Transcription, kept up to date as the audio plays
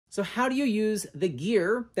So how do you use the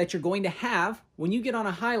gear that you're going to have when you get on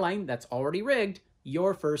a Highline that's already rigged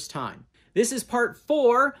your first time? This is part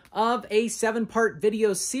 4 of a 7-part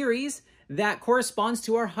video series that corresponds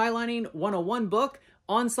to our Highlining 101 book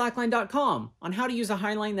on slackline.com on how to use a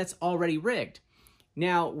Highline that's already rigged.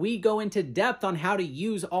 Now, we go into depth on how to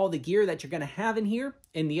use all the gear that you're going to have in here.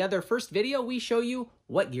 In the other first video, we show you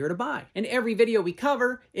what gear to buy. And every video we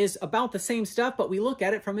cover is about the same stuff, but we look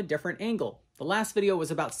at it from a different angle. The last video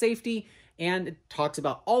was about safety, and it talks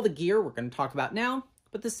about all the gear we're going to talk about now,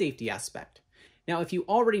 but the safety aspect. Now, if you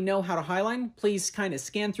already know how to Highline, please kind of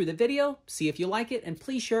scan through the video, see if you like it, and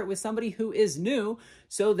please share it with somebody who is new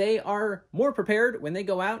so they are more prepared when they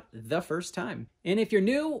go out the first time. And if you're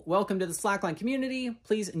new, welcome to the Slackline community.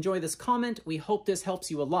 Please enjoy this comment. We hope this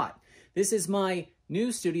helps you a lot. This is my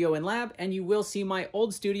new studio and lab, and you will see my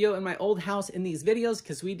old studio and my old house in these videos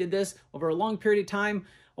because we did this over a long period of time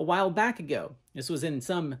a while back ago. This was in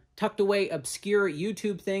some tucked away, obscure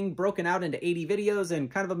YouTube thing, broken out into 80 videos and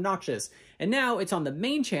kind of obnoxious. And now it's on the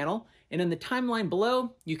main channel, and in the timeline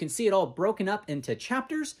below, you can see it all broken up into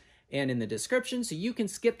chapters and in the description, so you can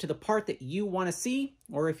skip to the part that you want to see,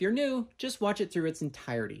 or if you're new, just watch it through its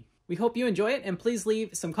entirety. We hope you enjoy it, and please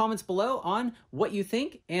leave some comments below on what you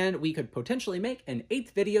think, and we could potentially make an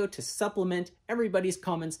 8th video to supplement everybody's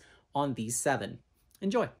comments on these 7.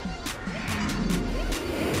 Enjoy.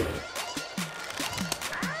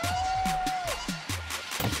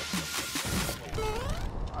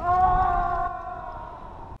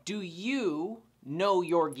 Do you know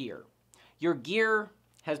your gear? Your gear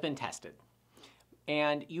has been tested,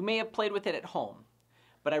 and you may have played with it at home,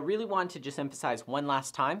 but I really want to just emphasize one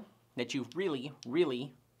last time that you really,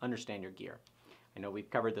 really understand your gear. I know we've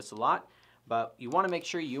covered this a lot, but you want to make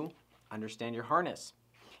sure you understand your harness,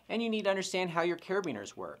 and you need to understand how your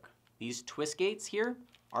carabiners work. These twist gates here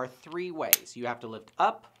are 3 ways. You have to lift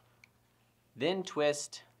up, then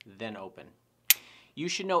twist, then open. You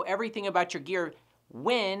should know everything about your gear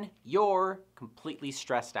when you're completely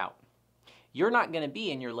stressed out. You're not going to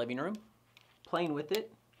be in your living room playing with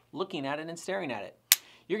it, looking at it, and staring at it.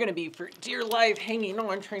 You're going to be, for dear life, hanging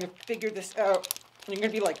on, trying to figure this out. And you're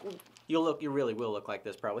going to be like, you really will look like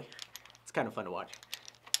this probably. It's kind of fun to watch.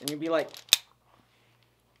 And you'll be like,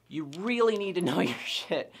 you really need to know your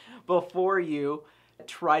shit before you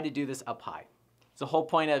try to do this up high. It's the whole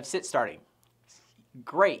point of sit starting.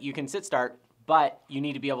 Great, you can sit start, but you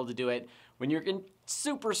need to be able to do it when you're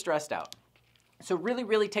super stressed out. So really,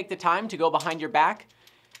 really take the time to go behind your back,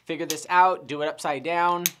 figure this out, do it upside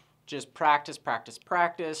down, just practice, practice,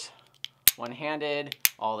 practice, one-handed,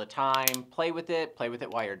 all the time. Play with it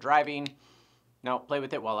while you're driving. No, play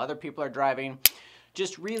with it while other people are driving.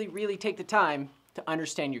 Just really, really take the time to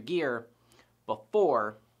understand your gear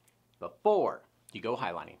before you go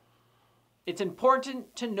highlining. It's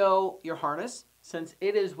important to know your harness since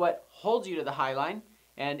it is what holds you to the Highline.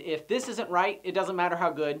 And if this isn't right, it doesn't matter how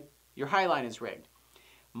good your Highline is rigged.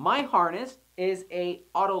 My harness is a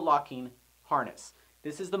auto-locking harness.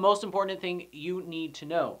 This is the most important thing you need to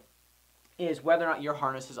know, is whether or not your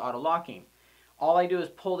harness is auto-locking. All I do is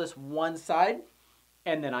pull this one side,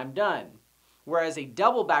 and then I'm done. Whereas a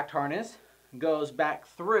double-backed harness goes back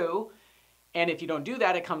through, and if you don't do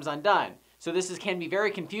that, it comes undone. So this can be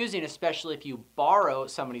very confusing, especially if you borrow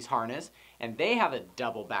somebody's harness, and they have a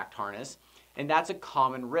double-backed harness, and that's a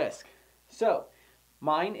common risk. So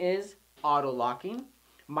mine is auto-locking.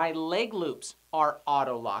 My leg loops are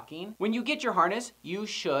auto-locking. When you get your harness, you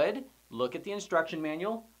should look at the instruction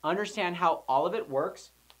manual, understand how all of it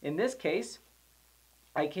works. In this case,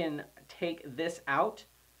 I can take this out,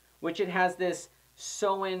 which it has this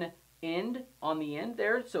sewn end on the end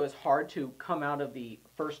there, so it's hard to come out of the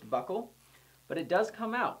first buckle, but it does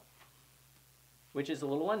come out, which is a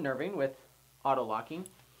little unnerving with auto-locking.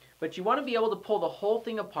 But you want to be able to pull the whole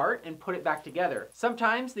thing apart and put it back together.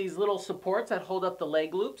 Sometimes these little supports that hold up the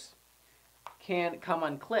leg loops can come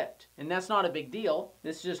unclipped, and that's not a big deal.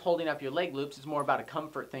 This is just holding up your leg loops. It's more about a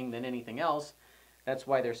comfort thing than anything else. That's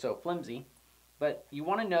why they're so flimsy. But you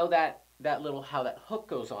want to know how that hook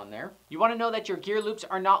goes on there. You want to know that your gear loops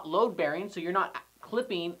are not load bearing, so you're not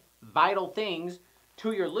clipping vital things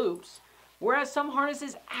to your loops, whereas some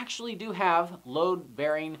harnesses actually do have load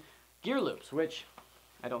bearing gear loops, which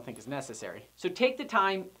I don't think is necessary. So take the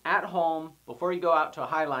time at home before you go out to a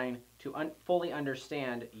Highline to fully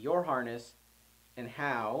understand your harness and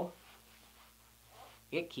how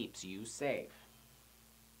it keeps you safe.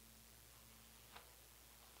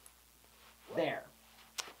 There.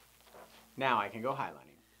 Now I can go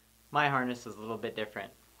highlining. My harness is a little bit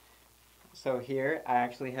different. So here I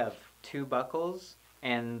actually have 2 buckles,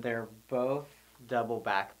 and they're both double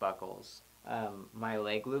back buckles. My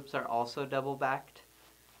leg loops are also double backed.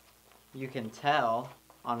 You can tell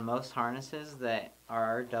on most harnesses that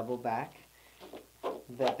are double back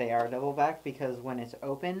that they are double back because when it's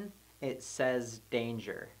open, it says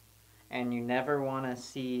danger. And you never want to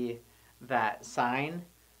see that sign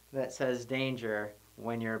that says danger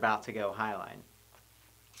when you're about to go highline.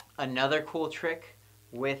 Another cool trick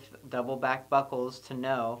with double back buckles to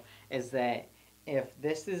know is that if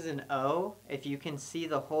this is an O, if you can see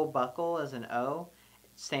the whole buckle as an O, it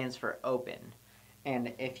stands for open.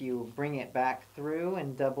 And if you bring it back through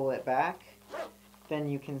and double it back, then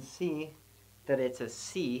you can see that it's a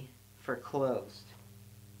C for closed.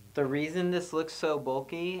 The reason this looks so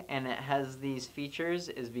bulky and it has these features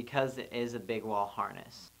is because it is a big wall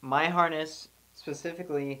harness. My harness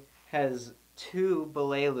specifically has 2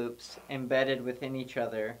 belay loops embedded within each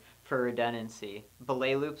other for redundancy.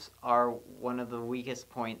 Belay loops are one of the weakest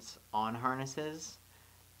points on harnesses,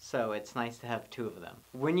 so it's nice to have 2 of them.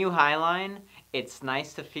 When you highline, it's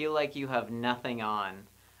nice to feel like you have nothing on.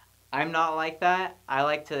 I'm not like that. I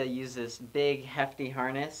like to use this big, hefty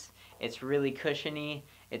harness. It's really cushiony,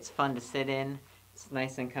 it's fun to sit in, it's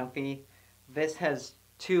nice and comfy. This has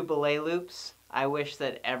 2 belay loops. I wish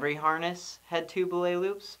that every harness had 2 belay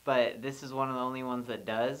loops, but this is one of the only ones that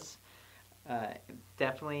does. It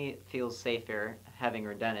definitely feels safer having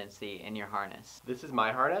redundancy in your harness. This is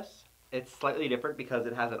my harness. It's slightly different because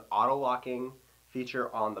it has an auto-locking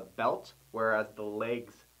feature on the belt, whereas the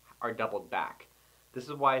legs are doubled back. This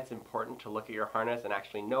is why it's important to look at your harness and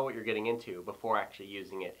actually know what you're getting into before actually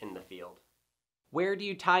using it in the field. Where do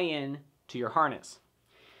you tie in to your harness?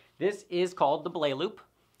 This is called the belay loop,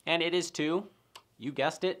 and it is to, you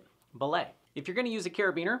guessed it, belay. If you're going to use a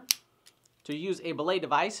carabiner to use a belay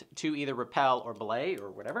device to either rappel or belay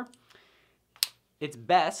or whatever, it's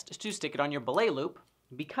best to stick it on your belay loop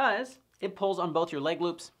because it pulls on both your leg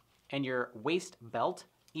loops and your waist belt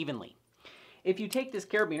evenly. If you take this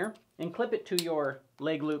carabiner and clip it to your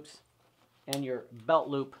leg loops and your belt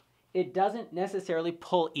loop, it doesn't necessarily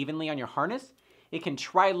pull evenly on your harness. It can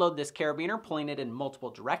tri-load this carabiner, pulling it in multiple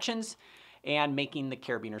directions and making the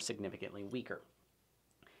carabiner significantly weaker.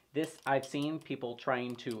 This, I've seen people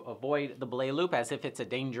trying to avoid the belay loop as if it's a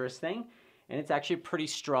dangerous thing, and it's actually a pretty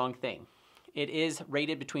strong thing. It is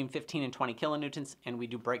rated between 15 and 20 kilonewtons, and we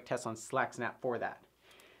do brake tests on slack snap for that.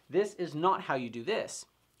 This is not how you do this.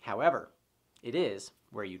 However, it is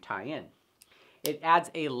where you tie in. It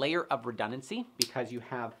adds a layer of redundancy because you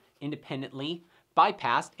have independently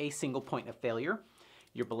bypassed a single point of failure.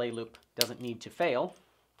 Your belay loop doesn't need to fail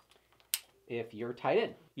if you're tied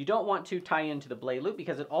in. You don't want to tie into the belay loop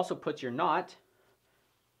because it also puts your knot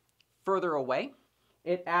further away.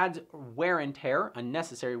 It adds wear and tear,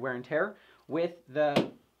 unnecessary wear and tear, with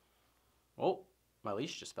the, oh, my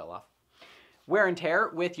leash just fell off. Wear and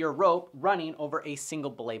tear with your rope running over a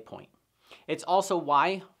single belay point. It's also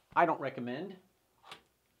why I don't recommend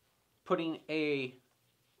putting a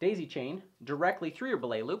daisy chain directly through your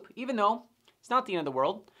belay loop, even though it's not the end of the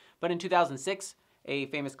world. But in 2006, a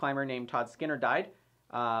famous climber named Todd Skinner died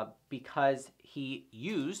because he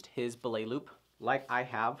used his belay loop, like I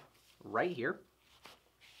have right here,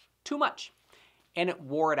 too much, and it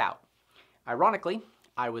wore it out. Ironically,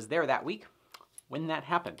 I was there that week when that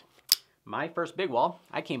happened. My first big wall,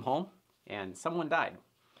 I came home and someone died.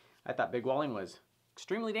 I thought big walling was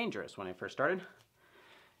extremely dangerous when I first started.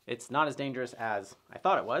 It's not as dangerous as I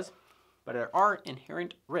thought it was, but there are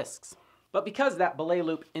inherent risks. But because that belay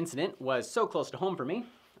loop incident was so close to home for me,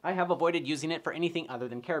 I have avoided using it for anything other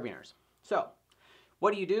than carabiners. So,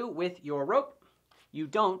 what do you do with your rope? You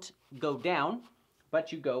don't go down,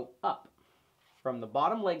 but you go up from the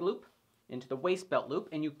bottom leg loop into the waist belt loop,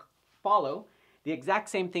 and you follow the exact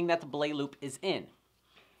same thing that the belay loop is in.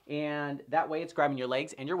 And that way it's grabbing your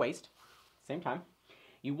legs and your waist, same time.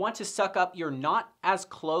 You want to suck up your knot as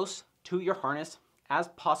close to your harness as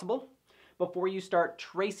possible before you start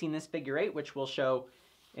tracing this figure 8, which we'll show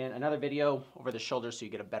in another video over the shoulder so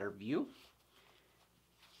you get a better view.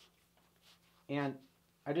 And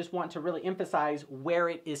I just want to really emphasize where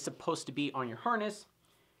it is supposed to be on your harness.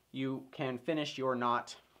 You can finish your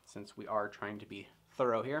knot, since we are trying to be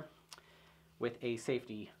thorough here, with a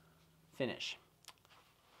safety finish.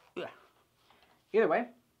 Either way,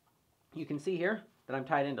 you can see here that I'm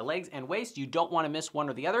tied into legs and waist. You don't want to miss one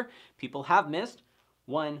or the other. People have missed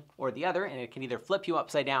one or the other, and it can either flip you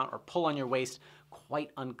upside down or pull on your waist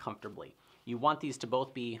quite uncomfortably. You want these to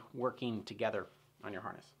both be working together on your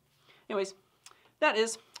harness. Anyways, that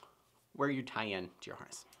is where you tie in to your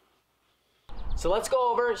harness. So let's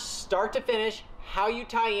go over start to finish how you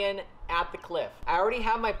tie in at the cliff. I already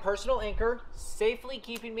have my personal anchor safely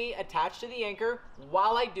keeping me attached to the anchor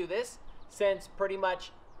while I do this. since pretty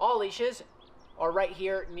much all leashes are right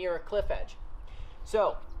here near a cliff edge.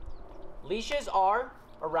 So leashes are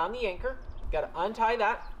around the anchor. Got to untie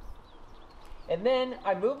that. And then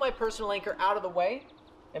I move my personal anchor out of the way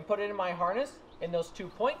and put it in my harness in those 2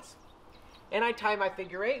 points. And I tie my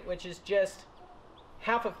figure 8, which is just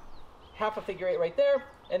half a figure 8 right there.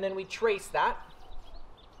 And then we trace that.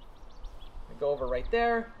 We go over right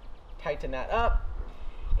there, tighten that up.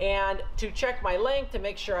 And to check my length to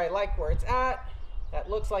make sure I like where it's at, that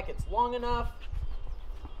looks like it's long enough.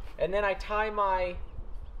 And then I tie my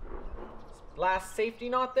last safety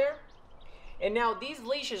knot there. And now these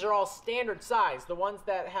leashes are all standard size, the ones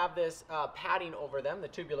that have this padding over them, the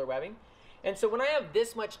tubular webbing. And so when I have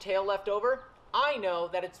this much tail left over, I know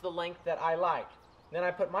that it's the length that I like. Then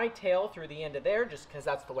I put my tail through the end of there just because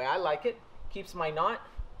that's the way I like it. Keeps my knot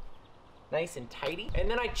nice and tidy. And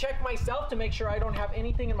then I check myself to make sure I don't have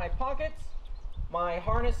anything in my pockets. My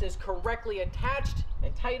harness is correctly attached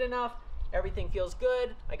and tight enough. Everything feels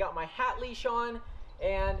good. I got my hat leash on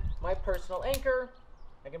and my personal anchor.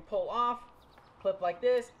 I can pull off, clip like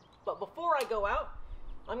this. But before I go out,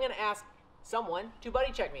 I'm gonna ask someone to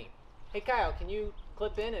buddy check me. Hey Kyle, can you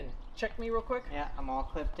clip in and check me real quick? Yeah, I'm all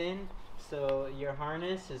clipped in. So your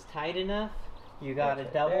harness is tight enough. You got a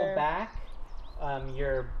Okay, double there. back.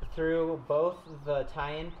 You're through both the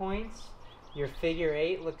tie-in points. Your figure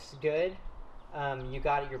 8 looks good. You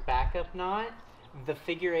got your backup knot. The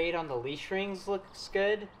figure 8 on the leash rings looks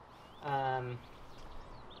good.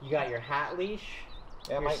 You got your hat leash.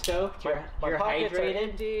 Yeah, you're stoked. You're pockets are hydrated.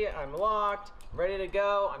 empty. I'm locked. I'm ready to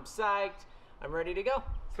go. I'm psyched. I'm ready to go.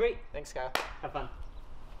 Sweet. Thanks, Kyle. Have fun.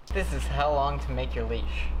 This is how long to make your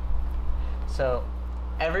leash. So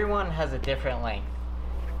everyone has a different length,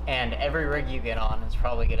 and every rig you get on is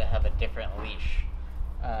probably going to have a different leash.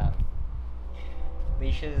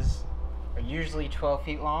 Leashes are usually 12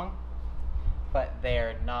 feet long, but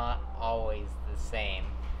they're not always the same.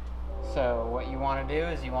 So what you want to do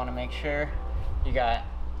is you want to make sure you got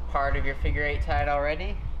part of your figure 8 tied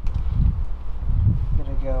already. I'm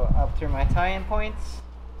going to go up through my tie-in points,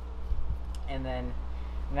 and then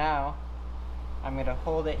now I'm going to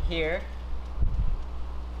hold it here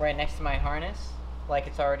right next to my harness like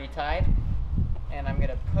it's already tied, and I'm going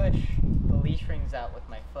to push the leash rings out with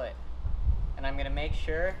my foot, and I'm going to make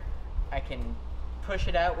sure I can push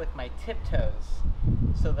it out with my tiptoes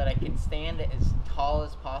so that I can stand as tall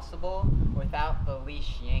as possible without the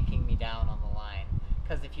leash yanking me down on the line,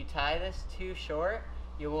 because if you tie this too short,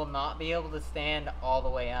 you will not be able to stand all the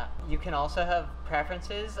way up. You can also have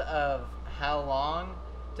preferences of how long,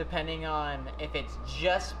 depending on if it's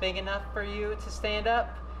just big enough for you to stand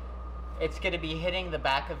up. It's going to be hitting the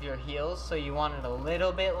back of your heels, so you want it a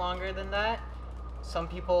little bit longer than that. Some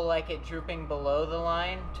people like it drooping below the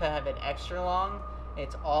line to have it extra long.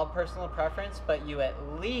 It's all personal preference, but you at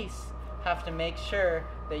least have to make sure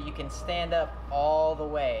that you can stand up all the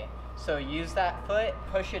way. So use that foot,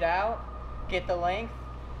 push it out, get the length.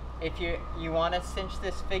 If you want to cinch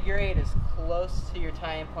this figure 8 as close to your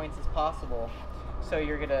tie-in points as possible. So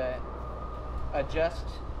you're going to adjust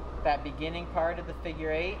that beginning part of the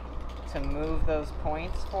figure 8 to move those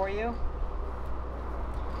points for you.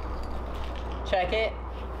 Check it,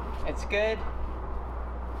 it's good,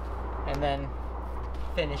 and then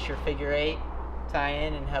finish your figure 8, tie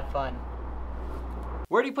in, and have fun.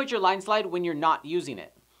 Where do you put your line slide when you're not using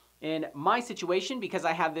it? In my situation, because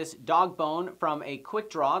I have this dog bone from a quick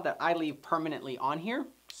draw that I leave permanently on here,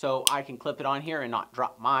 so I can clip it on here and not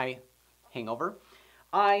drop my hangover,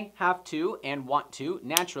 I have to and want to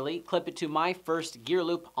naturally clip it to my first gear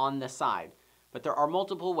loop on the side. But there are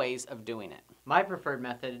multiple ways of doing it. My preferred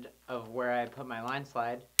method of where I put my line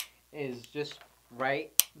slide is just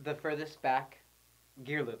right the furthest back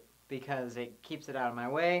gear loop, because it keeps it out of my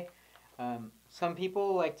way. Some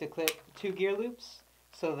people like to clip 2 gear loops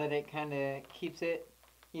so that it kind of keeps it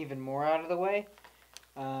even more out of the way.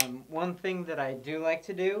 One thing that I do like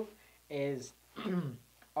to do is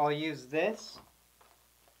I'll use this,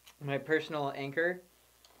 my personal anchor,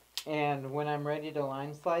 and when I'm ready to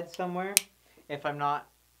line slide somewhere, if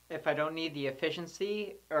I don't need the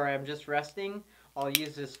efficiency or I'm just resting, I'll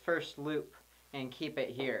use this first loop and keep it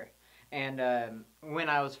here. And when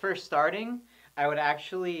I was first starting, I would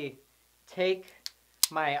actually take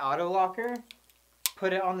my auto locker,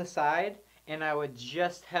 put it on the side, and I would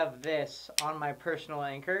just have this on my personal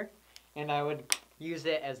anchor, and I would use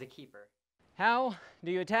it as a keeper. How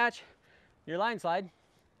do you attach your line slide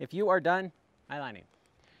if you are done highlining?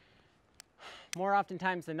 More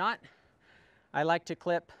oftentimes than not, I like to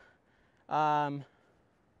clip my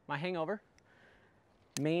hangover,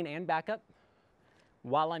 main and backup,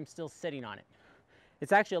 while I'm still sitting on it.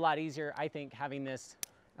 It's actually a lot easier, I think, having this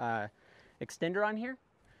extender on here.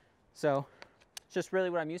 So it's just really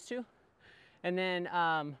what I'm used to. And then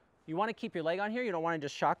you want to keep your leg on here. You don't want to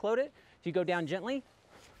just shock load it. So you go down gently.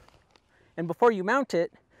 And before you mount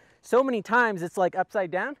it, so many times it's like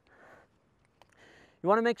upside down. You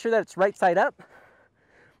want to make sure that it's right side up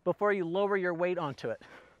before you lower your weight onto it.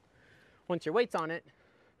 Once your weight's on it,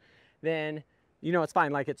 then you know it's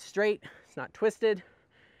fine. Like it's straight, it's not twisted,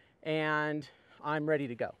 and I'm ready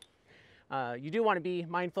to go. You do want to be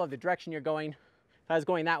mindful of the direction you're going. If I was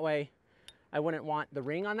going that way, I wouldn't want the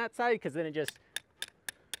ring on that side because then it just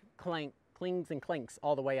clings and clinks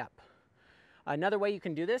all the way up. Another way you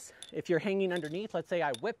can do this, if you're hanging underneath, let's say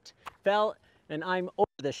I whipped, fell, and I'm over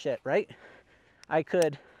this shit, right? I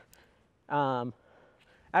could,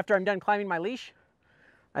 after I'm done climbing my leash,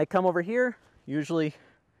 I come over here, usually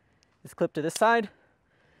it's clipped to this side.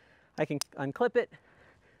 I can unclip it,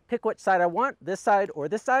 pick which side I want, this side or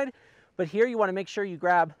this side. But here you want to make sure you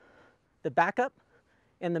grab the backup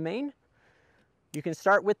and the main. You can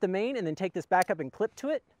start with the main and then take this back up and clip to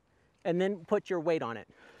it and then put your weight on it.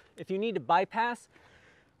 If you need to bypass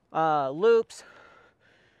loops,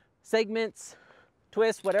 segments,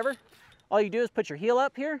 twists, whatever, all you do is put your heel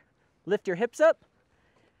up here, lift your hips up,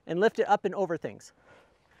 and lift it up and over things.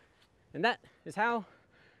 And that is how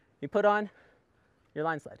you put on your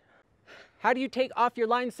line slide. How do you take off your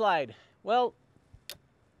line slide? Well,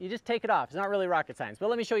 you just take it off. It's not really rocket science, but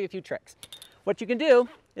let me show you a few tricks. What you can do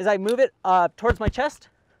is I move it towards my chest,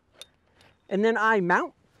 and then I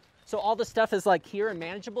mount. So all the stuff is like here and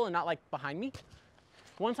manageable and not like behind me.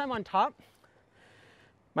 Once I'm on top,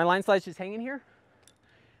 my line slide's just hanging here.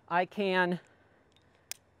 I can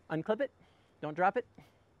unclip it, don't drop it.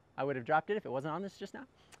 I would have dropped it if it wasn't on this just now.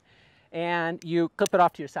 And you clip it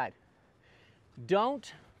off to your side.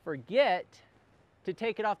 Don't forget to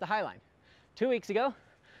take it off the Highline. 2 weeks ago,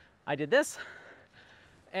 I did this,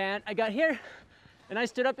 and I got here, and I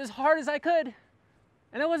stood up as hard as I could,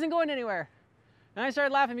 and I wasn't going anywhere. And I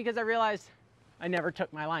started laughing because I realized I never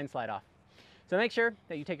took my line slide off. So make sure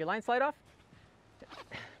that you take your line slide off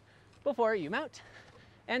before you mount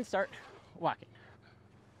and start walking.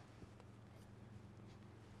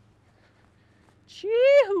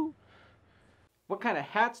 Chee-hoo! What kind of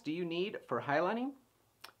hats do you need for highlining?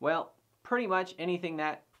 Well, pretty much anything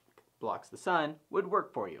that blocks the sun would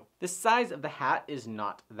work for you. The size of the hat is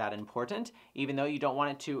not that important, even though you don't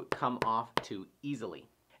want it to come off too easily.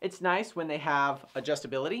 It's nice when they have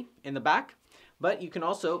adjustability in the back, but you can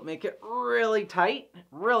also make it really tight,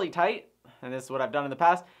 and this is what I've done in the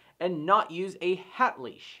past, and not use a hat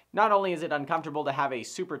leash. Not only is it uncomfortable to have a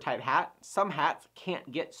super tight hat, some hats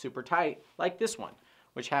can't get super tight, like this one,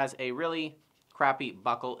 which has a really crappy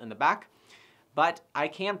buckle in the back, but I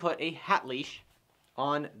can put a hat leash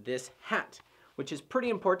on this hat, which is pretty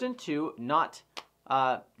important to not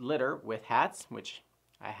litter with hats, which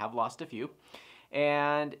I have lost a few.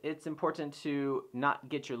 And it's important to not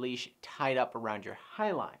get your leash tied up around your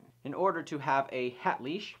highline. In order to have a hat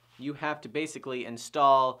leash, you have to basically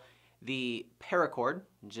install the paracord,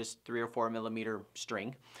 just 3 or 4 millimeter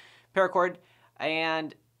string paracord,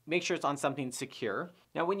 and make sure it's on something secure.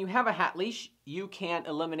 Now, when you have a hat leash, you can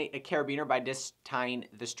eliminate a carabiner by just tying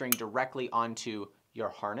the string directly onto your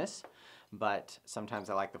harness, but sometimes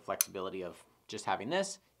I like the flexibility of just having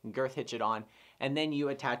this, and girth hitch it on, and then you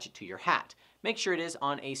attach it to your hat. Make sure it is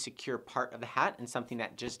on a secure part of the hat and something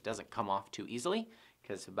that just doesn't come off too easily,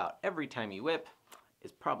 because about every time you whip,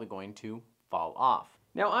 it's probably going to fall off.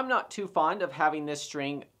 Now, I'm not too fond of having this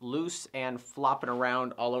string loose and flopping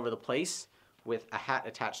around all over the place with a hat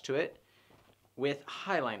attached to it with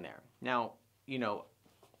Highline there. Now, you know,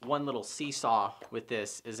 one little seesaw with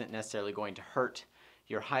this isn't necessarily going to hurt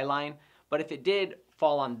your Highline, but if it did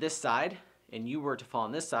fall on this side and you were to fall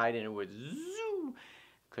on this side and it would zoom,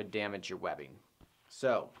 could damage your webbing.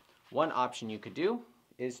 So one option you could do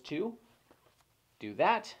is to do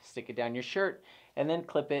that, stick it down your shirt, and then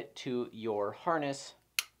clip it to your harness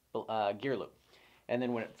gear loop. And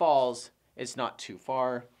then when it falls, it's not too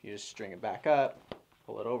far. You just string it back up,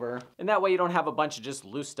 pull it over, and that way you don't have a bunch of just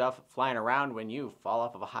loose stuff flying around when you fall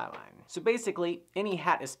off of a Highline. So basically, any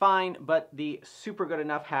hat is fine, but the super good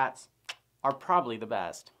enough hats are probably the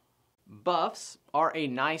best. Buffs are a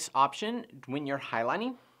nice option when you're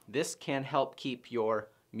highlining. This can help keep your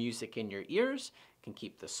music in your ears, can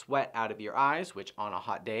keep the sweat out of your eyes, which on a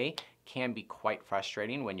hot day can be quite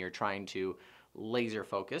frustrating when you're trying to laser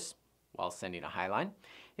focus while sending a highline.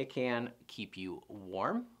 It can keep you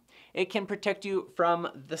warm. It can protect you from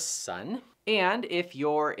the sun. And if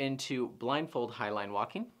you're into blindfold highline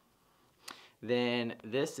walking, then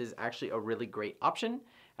this is actually a really great option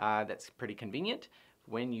that's pretty convenient.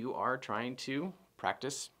 when you are trying to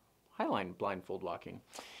practice Highline blindfold walking.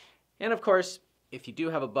 And of course, if you do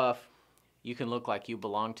have a buff, you can look like you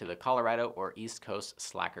belong to the Colorado or East Coast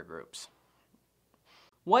slacker groups.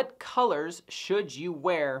 What colors should you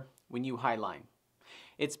wear when you highline?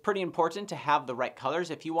 It's pretty important to have the right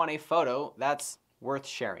colors if you want a photo that's worth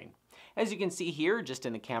sharing. As you can see here, just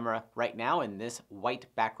in the camera right now in this white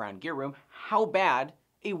background gear room, how bad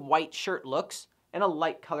a white shirt looks and a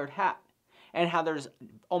light colored hat, and how there's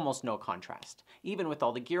almost no contrast, even with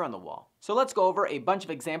all the gear on the wall. So let's go over a bunch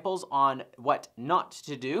of examples on what not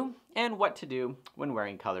to do and what to do when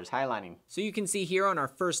wearing colors highlining. So you can see here on our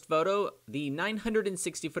first photo, the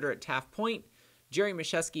 960 footer at Taft Point, Jerry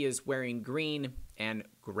Mashesky is wearing green and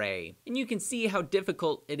gray. And you can see how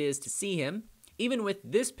difficult it is to see him, even with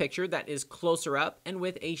this picture that is closer up and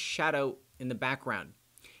with a shadow in the background.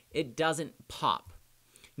 It doesn't pop.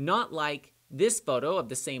 Not like this photo of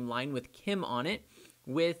the same line with Kim on it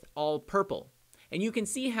with all purple. And you can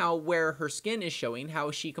see how where her skin is showing,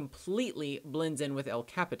 how she completely blends in with El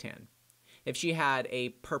Capitan. If she had a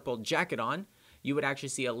purple jacket on, you would actually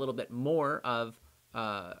see a little bit more of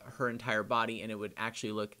her entire body, and it would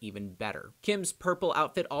actually look even better. Kim's purple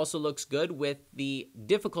outfit also looks good with the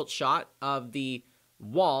difficult shot of the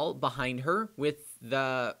wall behind her with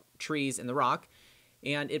the trees and the rock,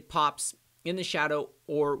 and it pops in the shadow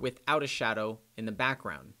or without a shadow in the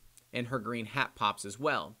background, and her green hat pops as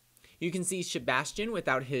well. You can see Sebastian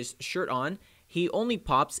without his shirt on. He only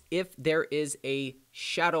pops if there is a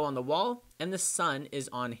shadow on the wall and the sun is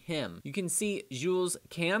on him. You can see Jules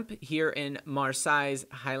Camp here in Marseille's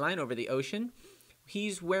Highline over the ocean.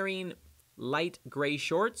 He's wearing light gray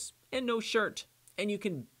shorts and no shirt, and you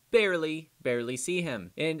can barely see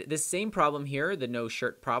him. And the same problem here, the no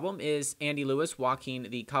shirt problem, is Andy Lewis walking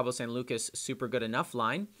the Cabo San Lucas Super Good Enough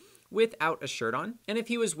line without a shirt on. And if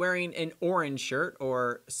he was wearing an orange shirt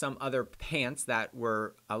or some other pants that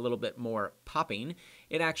were a little bit more popping,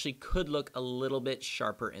 it actually could look a little bit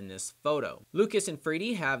sharper in this photo. Lucas and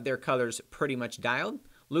Freedy have their colors pretty much dialed.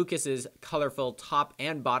 Lucas's colorful top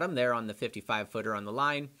and bottom there on the 55 footer on the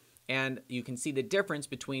line. And you can see the difference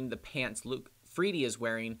between the pants Freedy is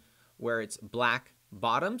wearing, where it's black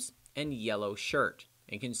bottoms and yellow shirt.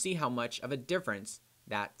 And you can see how much of a difference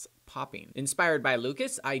that's popping. Inspired by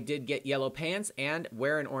Lucas, I did get yellow pants and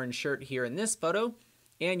wear an orange shirt here in this photo,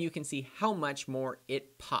 and you can see how much more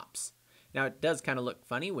it pops. Now, it does kind of look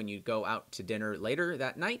funny when you go out to dinner later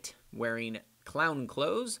that night wearing clown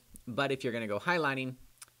clothes, but if you're going to go highlining,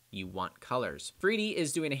 you want colors. Freedy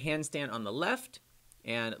is doing a handstand on the left,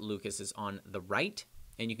 and Lucas is on the right,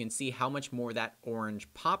 and you can see how much more that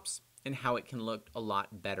orange pops and how it can look a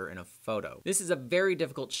lot better in a photo. This is a very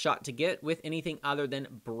difficult shot to get with anything other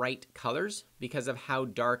than bright colors because of how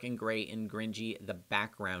dark and gray and grungy the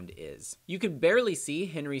background is. You can barely see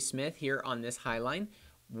Henry Smith here on this highline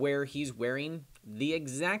where he's wearing the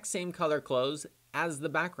exact same color clothes as the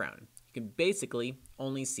background. You can basically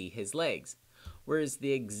only see his legs. Whereas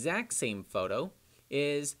the exact same photo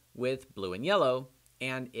is with blue and yellow,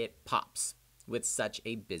 and it pops with such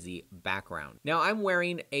a busy background. Now I'm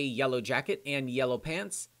wearing a yellow jacket and yellow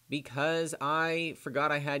pants because I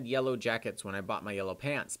forgot I had yellow jackets when I bought my yellow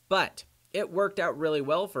pants, but it worked out really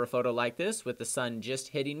well for a photo like this with the sun just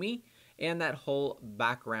hitting me and that whole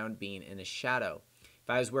background being in a shadow. If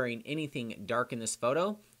I was wearing anything dark in this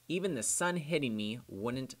photo, even the sun hitting me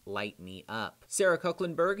wouldn't light me up. Sarah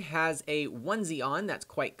Koklenberg has a onesie on that's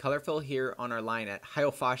quite colorful here on our line at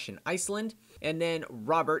Hyofosh in Iceland. And then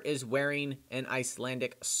Robert is wearing an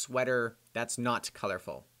Icelandic sweater that's not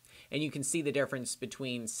colorful. And you can see the difference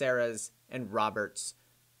between Sarah's and Robert's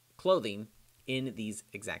clothing in these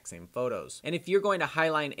exact same photos. And if you're going to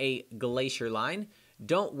highline a glacier line,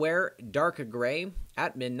 don't wear dark gray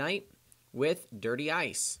at midnight with dirty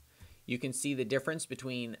ice. You can see the difference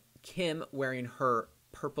between Kim wearing her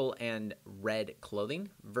purple and red clothing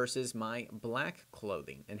versus my black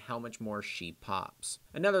clothing and how much more she pops.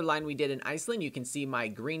 Another line we did in Iceland, you can see my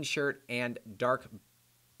green shirt and dark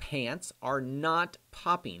pants are not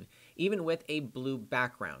popping, even with a blue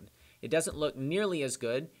background. It doesn't look nearly as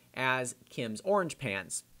good as Kim's orange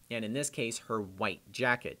pants, and in this case, her white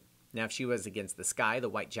jacket. Now, if she was against the sky, the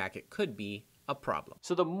white jacket could be a problem.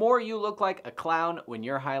 So the more you look like a clown when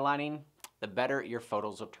you're highlining, the better your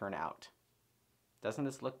photos will turn out. Doesn't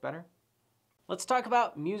this look better? Let's talk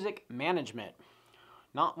about music management.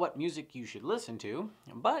 Not what music you should listen to,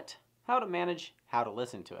 but how to manage how to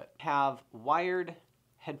listen to it. I have wired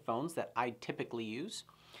headphones that I typically use.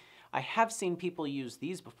 I have seen people use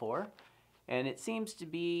these before, and it seems to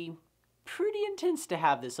be pretty intense to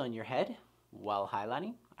have this on your head while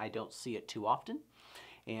highlining. I don't see it too often.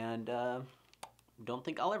 And don't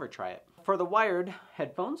think I'll ever try it. For the wired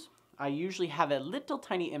headphones, I usually have a little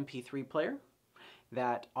tiny MP3 player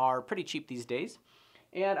that are pretty cheap these days.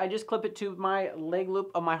 And I just clip it to my leg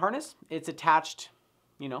loop of my harness. It's attached,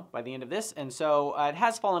 you know, by the end of this. And so it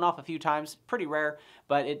has fallen off a few times, pretty rare,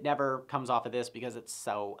 but it never comes off of this because it's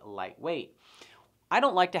so lightweight. I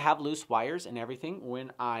don't like to have loose wires and everything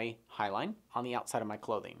when I highline on the outside of my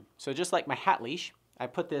clothing. So just like my hat leash, I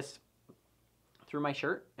put this through my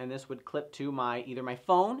shirt, and this would clip to either my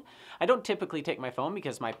phone. I don't typically take my phone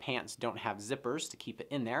because my pants don't have zippers to keep it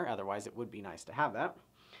in there. Otherwise, it would be nice to have that.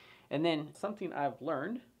 And then something I've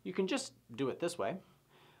learned, you can just do it this way,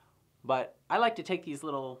 but I like to take these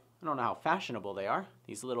little, I don't know how fashionable they are,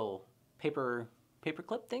 these little paper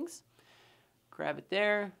clip things, grab it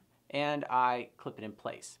there, and I clip it in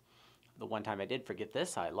place. The one time I did forget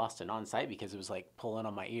this, I lost it on site because it was like pulling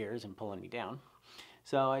on my ears and pulling me down.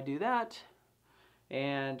 So I do that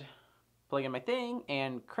and plug in my thing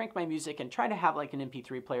and crank my music and try to have like an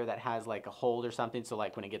MP3 player that has like a hold or something, so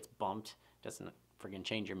like when it gets bumped, it doesn't friggin'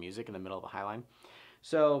 change your music in the middle of a highline.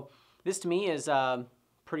 So this to me is a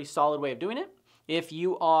pretty solid way of doing it. If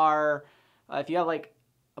you have like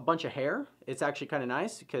a bunch of hair, it's actually kind of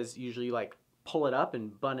nice because usually you like pull it up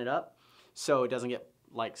and bun it up so it doesn't get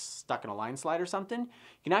like stuck in a line slide or something.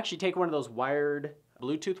 You can actually take one of those wired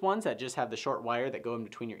Bluetooth ones that just have the short wire that go in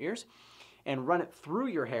between your ears and run it through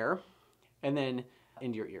your hair and then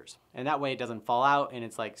into your ears. And that way it doesn't fall out and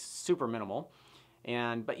it's like super minimal.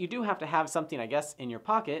 But you do have to have something, I guess, in your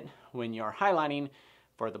pocket when you're highlining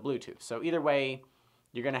for the Bluetooth. So either way,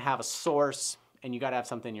 you're gonna have a source and you gotta have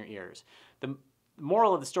something in your ears. The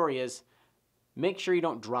moral of the story is make sure you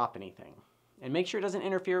don't drop anything and make sure it doesn't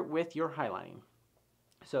interfere with your highlining.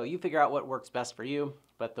 So you figure out what works best for you,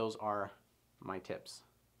 but those are my tips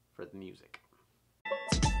for the music.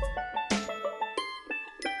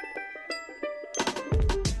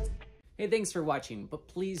 Hey, thanks for watching, but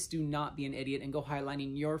please do not be an idiot and go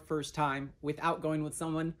highlining your first time without going with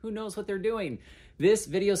someone who knows what they're doing. This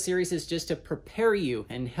video series is just to prepare you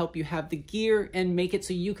and help you have the gear and make it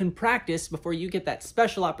so you can practice before you get that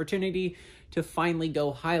special opportunity to finally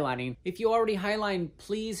go highlining. If you already highline,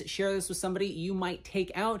 please share this with somebody you might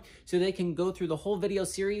take out so they can go through the whole video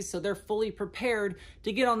series so they're fully prepared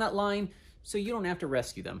to get on that line so you don't have to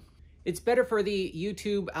rescue them. It's better for the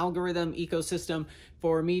YouTube algorithm ecosystem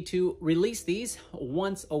for me to release these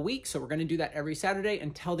once a week. So we're gonna do that every Saturday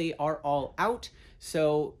until they are all out.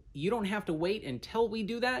 So you don't have to wait until we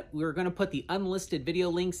do that. We're gonna put the unlisted video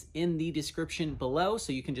links in the description below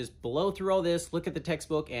so you can just blow through all this, look at the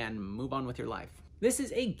textbook, and move on with your life. This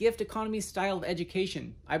is a gift economy style of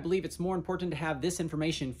education. I believe it's more important to have this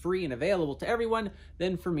information free and available to everyone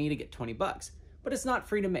than for me to get 20 bucks. But it's not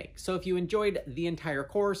free to make. So if you enjoyed the entire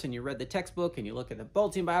course and you read the textbook and you look at the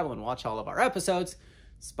Bulletin Bible and watch all of our episodes,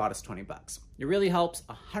 spot us 20 bucks. It really helps.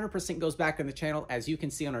 100% goes back in the channel, as you can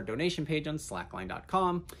see on our donation page on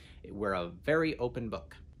slackline.com. We're a very open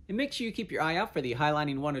book. And make sure you keep your eye out for the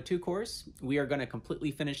Highlining 102 course. We are going to completely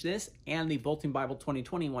finish this and the Bulletin Bible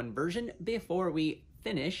 2021 version before we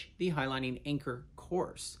finish the Highlining Anchor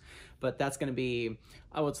course. But that's going to be,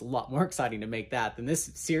 oh, it's a lot more exciting to make that than this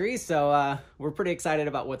series. So we're pretty excited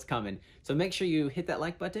about what's coming. So make sure you hit that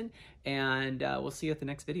like button and we'll see you at the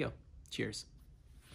next video. Cheers.